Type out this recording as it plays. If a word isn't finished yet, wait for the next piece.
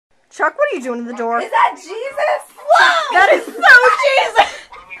Chuck, what are you doing in the door? Is that Jesus? Whoa! That is so Jesus!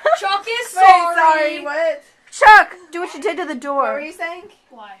 Chuck is Wait, sorry. sorry, what? Chuck, do what you did to the What door. were you saying?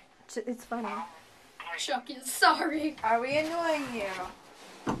 Why? It's funny. Chuck is sorry. Are we annoying you?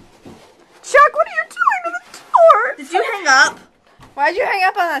 Chuck, what are you doing to the door? Did you hang up? Why'd you hang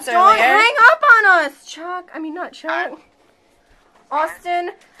up on us Don't earlier? hang up on us, Chuck. I mean, not Chuck.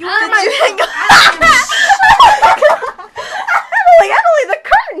 Austin, you were Did you hang up? Emily, the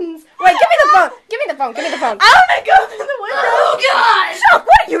curtains. Wait, give me the phone. Give me the phone. Give me the phone. I want to go through the window. Oh God! Chuck,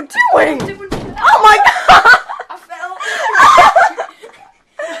 what are you doing? Oh my God! I fell.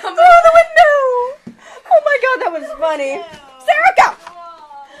 Through the window. Oh my God, that was funny. Sarah, go.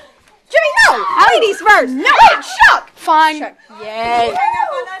 Jimmy, no. Ladies first. No, wait, Chuck. Fine. Chuck. Yay. Hang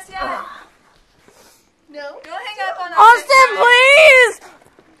up on us yet? No. Don't hang up on us. Austin, please.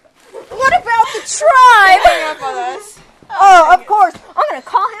 What about the tribe? Hang up on us. Oh, of course. I'm gonna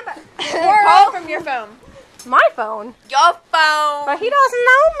call him back. Call from your phone. My phone. Your phone. But he doesn't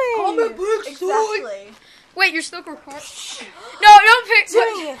know me. Exactly. Wait, you're still recording? No,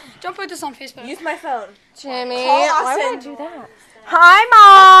 don't put this on Facebook. Use my phone. Jimmy, Call why would I Austin. do that? Hi,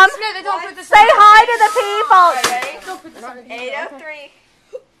 Mom. No, don't put this Say on hi to the people. Ready? Don't put this on 803.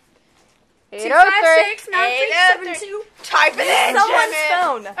 803. Type it in, someone's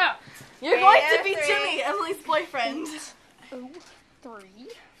phone. Oh. You're going to be Jimmy, Emily's boyfriend. 3.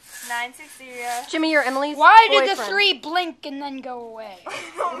 960. Jimmy, you're Emily's Why did the boyfriend. 3 blink and then go away?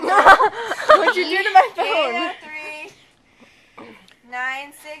 What'd you do to my phone? 803.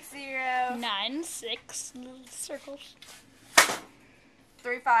 960. 9, 6 little circles.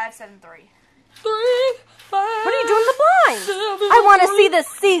 3573. 3, 5. What are you doing in the blinds? I want to see the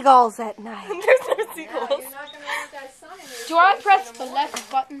seagulls at night. There's no sequels. Do I press the left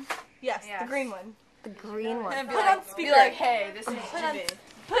button? Yes, the green one. The green one. Put on speaker. Be like, hey, this is Jimmy.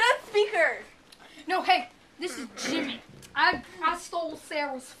 Put on speaker. No, hey, this is Jimmy. I stole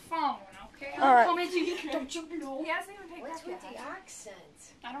Sarah's phone, okay? All right. Come into you. Don't you know? He hasn't even picked What's up with yet. the accent?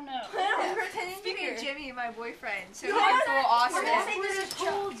 I don't know. I'm pretending to be Jimmy, my boyfriend. So You he's know so awesome. This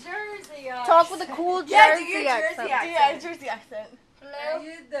cool jersey on. Talk with a cool Jersey Yeah, do your accent. Jersey accent. Jersey accent. How Hello?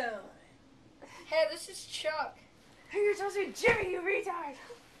 you doing? Hey, this is Chuck. Who you're supposed to be Jimmy, you retard.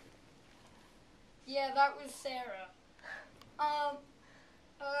 Yeah, that was Sarah.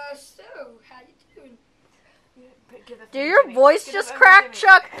 So, how you doing? Did your voice just crack,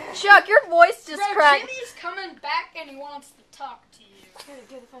 Chuck? Chuck, your voice just Bro, cracked. Jimmy's coming back and he wants to talk to you.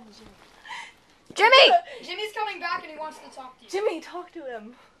 Give the phone to Jimmy. Jimmy! Jimmy's coming back and he wants to talk to you. Jimmy, talk to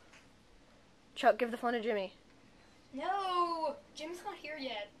him. Chuck, give the phone to Jimmy. No, Jimmy's not here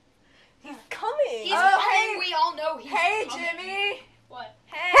yet. He's coming. He's coming. We all know he's Hey, coming. Jimmy. What?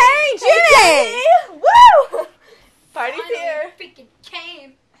 Hey, Jimmy! Woo! Party's Finally here. freaking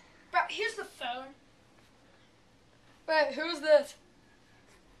came. Bro, here's the phone. Wait, who's this?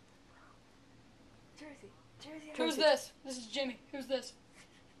 Jersey. Who's this? This is Jimmy. Who's this?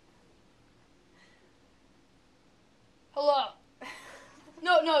 Hello.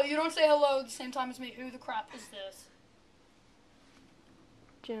 No, you don't say hello at the same time as me. Who the crap is this?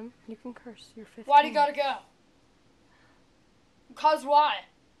 Jim, you can curse. You're 15. Why do you gotta go? Cause why?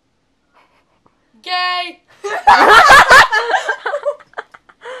 Gay! I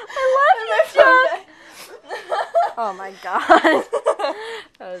love you, Chuck. Oh my God.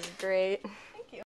 That was great.